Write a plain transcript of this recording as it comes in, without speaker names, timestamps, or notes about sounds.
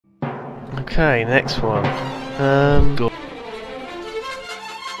Okay, next one. Go.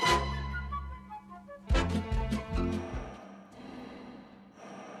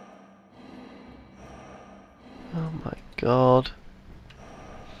 Oh my god.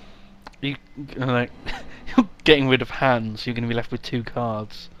 You like you're getting rid of hands. You're going to be left with 2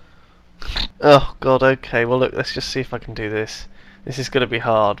 cards. Oh god, okay, well look, let's just see if I can do this. This is gonna be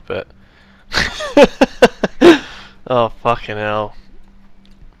hard, but... Oh fucking hell.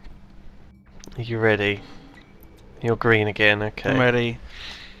 Are you ready? You're green again, okay. I'm ready.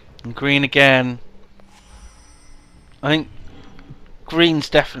 I'm green again. I think green's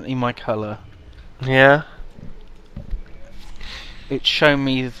definitely my colour. Yeah? It's shown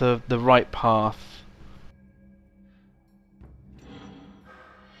me the right path.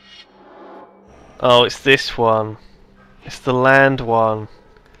 Oh, it's this one. It's the land one.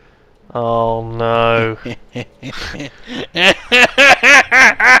 Oh no.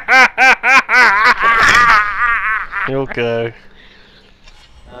 You'll go.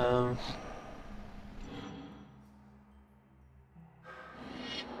 Um...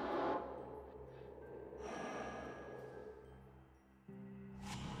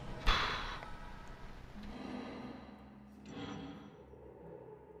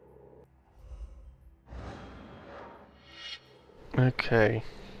 Okay.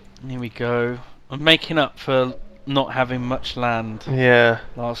 Here we go. I'm making up for not having much land Yeah.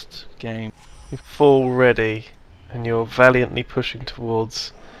 last game. You're full ready, and you're valiantly pushing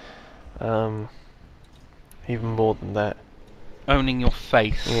towards even more than that. Owning your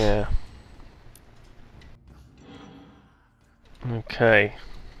face. Yeah. Okay.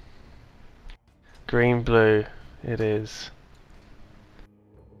 Green, blue, it is.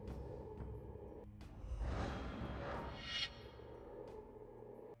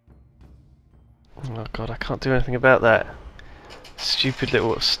 Oh god, I can't do anything about that. Stupid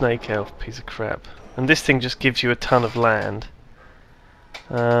little snake elf piece of crap. And this thing just gives you a ton of land.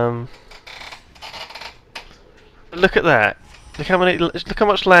 Look at that. Look how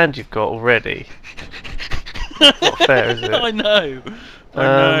much land you've got already. Not fair, is it? I know. I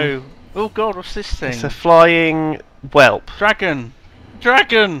know. Oh god, what's this thing? It's a flying whelp. Dragon.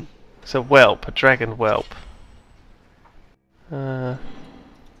 Dragon. It's a whelp, a dragon whelp.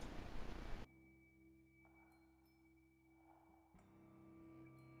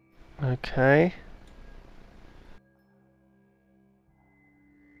 Okay.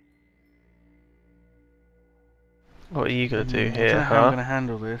 What are you gonna do I don't here, know how I'm huh? gonna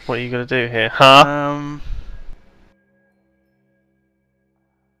handle this. What are you gonna do here, huh?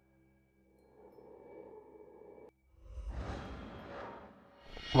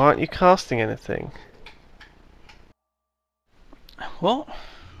 Why aren't you casting anything? What?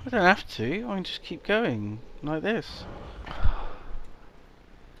 I don't have to. I can just keep going like this.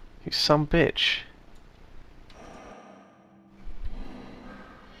 You some bitch.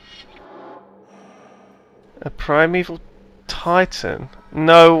 A primeval titan?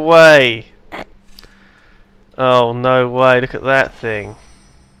 No way! Oh, no way, look at that thing.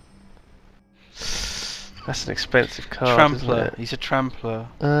 That's an expensive card, isn't Trampler. it? He's a trampler.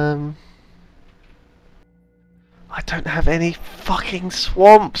 I don't have any fucking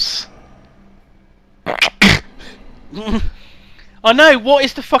swamps! I know, what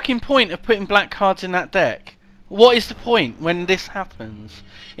is the fucking point of putting black cards in that deck? What is the point when this happens?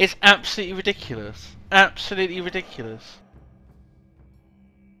 It's absolutely ridiculous. Absolutely ridiculous.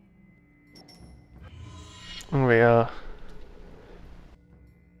 Here we are.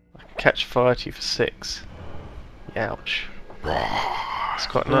 I can catch fire to you for 6. Ouch. It's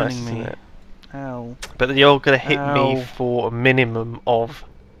quite nice, Burning isn't me. it? Ow. But then you're gonna hit Ow. me for a minimum of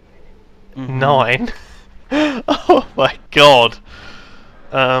Mhm. 9. Oh my god.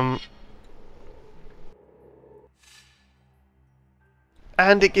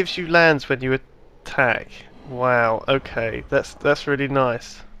 And it gives you lands when you attack. Wow, okay. That's really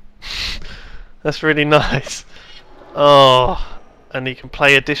nice. That's really nice. Oh, and you can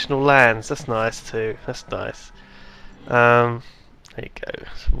play additional lands. That's nice too. That's nice. There you go.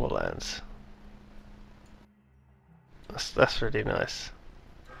 Some more lands. That's really nice.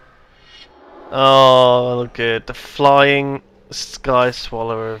 Oh, good. The flying sky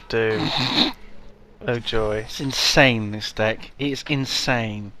swallower of doom. Oh joy. It's insane, this deck. It's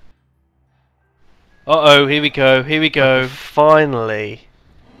insane. Uh-oh, here we go, here we I go. can finally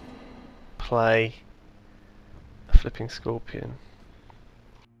play a flipping scorpion.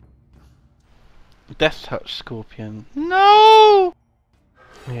 Death Touch Scorpion. No!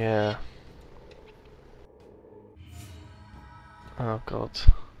 Yeah. Oh god.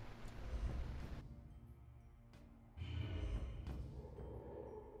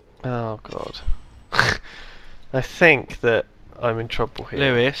 Oh god. I think that I'm in trouble here.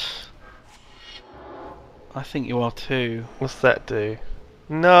 Lewis, I think you are too. What's that do?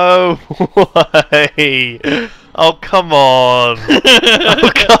 No way! Oh come on!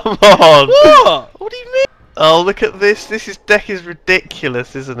 Oh come on! What? What do you mean? Oh look at this! This deck is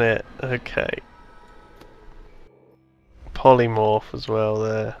ridiculous, isn't it? Okay. Polymorph as well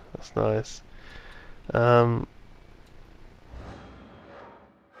there. That's nice.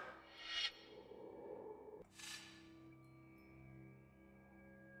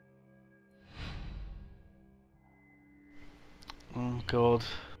 Oh god.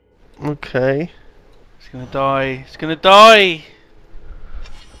 Okay. It's gonna die. It's gonna die!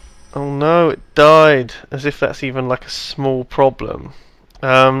 Oh no, it died. As if that's even like a small problem.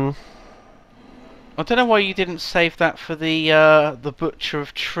 I don't know why you didn't save that for the Butcher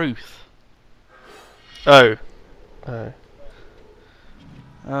of Truth. Oh. Oh.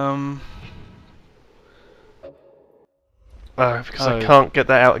 Oh, because I can't get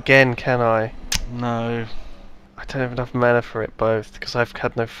that out again, can I? No. I don't have enough mana for it both, because I've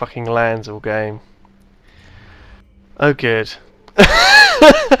had no fucking lands all game. Oh good.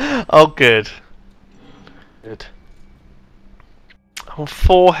 Oh good. Good. I'm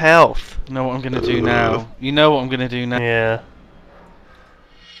 4 health. You know what I'm gonna do now? You know what I'm gonna do now? Yeah.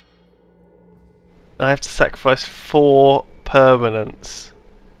 I have to sacrifice 4 permanents.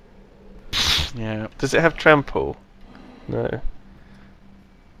 Yeah. Does it have trample? No.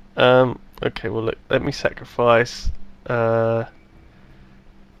 Okay, well look, let me sacrifice oh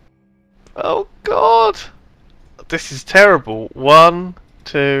god! This is terrible. 1,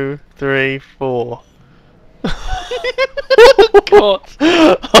 2, 3, 4. God.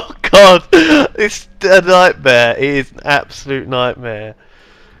 Oh god! It's a nightmare. It is an absolute nightmare.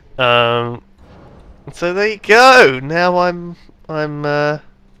 So there you go. Now I've got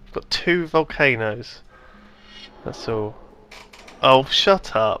 2 volcanoes. That's all. Oh,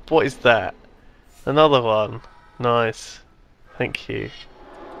 shut up. What is that? Another one. Nice. Thank you.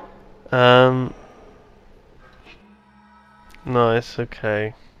 Nice,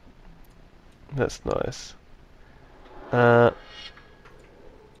 okay. That's nice. What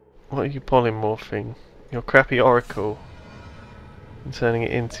are you polymorphing? Your crappy oracle. And turning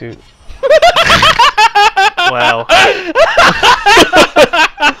it into... Wow.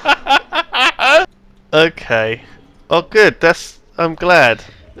 Okay. Oh good, I'm glad.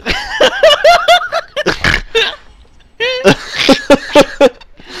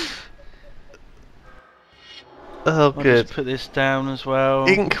 Oh I'll good. just put this down as well.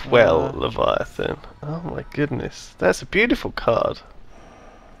 Inkwell Leviathan. Oh my goodness. That's a beautiful card.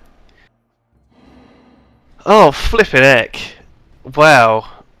 Oh flippin' heck. Wow.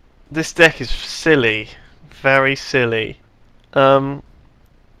 This deck is silly. Very silly. Okay.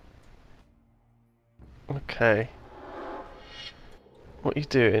 What are you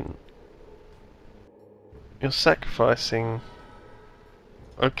doing? You're sacrificing...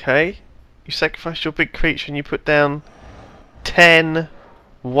 Okay. You sacrifice your big creature and you put down 10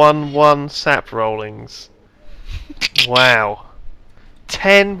 1/1 sap rollings. Wow.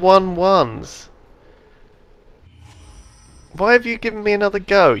 10 1/1s. Why have you given me another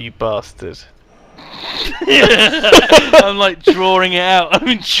go, you bastard? I'm like drawing it out. I'm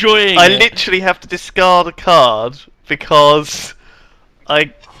enjoying I it. literally have to discard a card because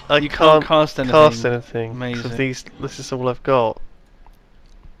I You can't cast anything. Amazing. Amazing. This is all I've got.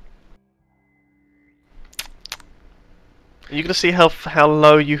 You're gonna see how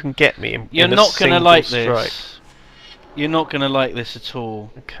low you can get me in You're in a not gonna single like strike. this. You're not gonna like this at all.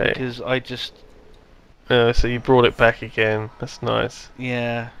 Okay. Because I just... Oh, so you brought it back again. That's nice.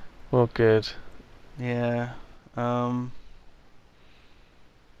 Yeah. Well, good. Yeah.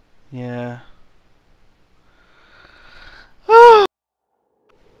 Yeah.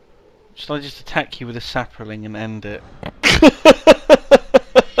 Shall I just attack you with a sapling and end it?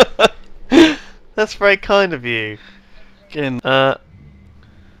 That's very kind of you. Get in, Get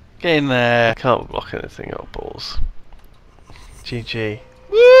in there. I can't block anything. Oh balls. GG.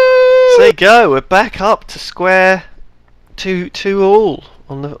 Woo! So there you go. We're back up to square 2-2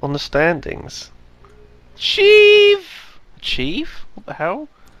 on the standings. Achieve! Achieve? What the hell?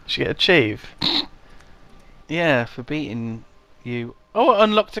 Did you get achieve? Yeah, for beating you. Oh, it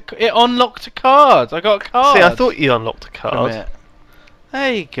unlocked a card. I got a card. See, I thought you unlocked a from card. it.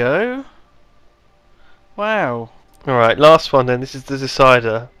 There you go. Wow. Alright, last one then. This is the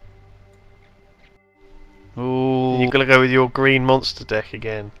decider. Ooh. You're gonna go with your green monster deck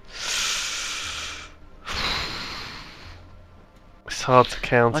again. It's hard to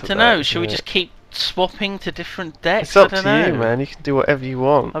counter. I don't know. that, Should we isn't just it? keep swapping to different decks? It's up I don't to you, know. man. You can do whatever you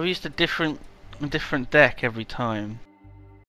want. I've used a different deck every time.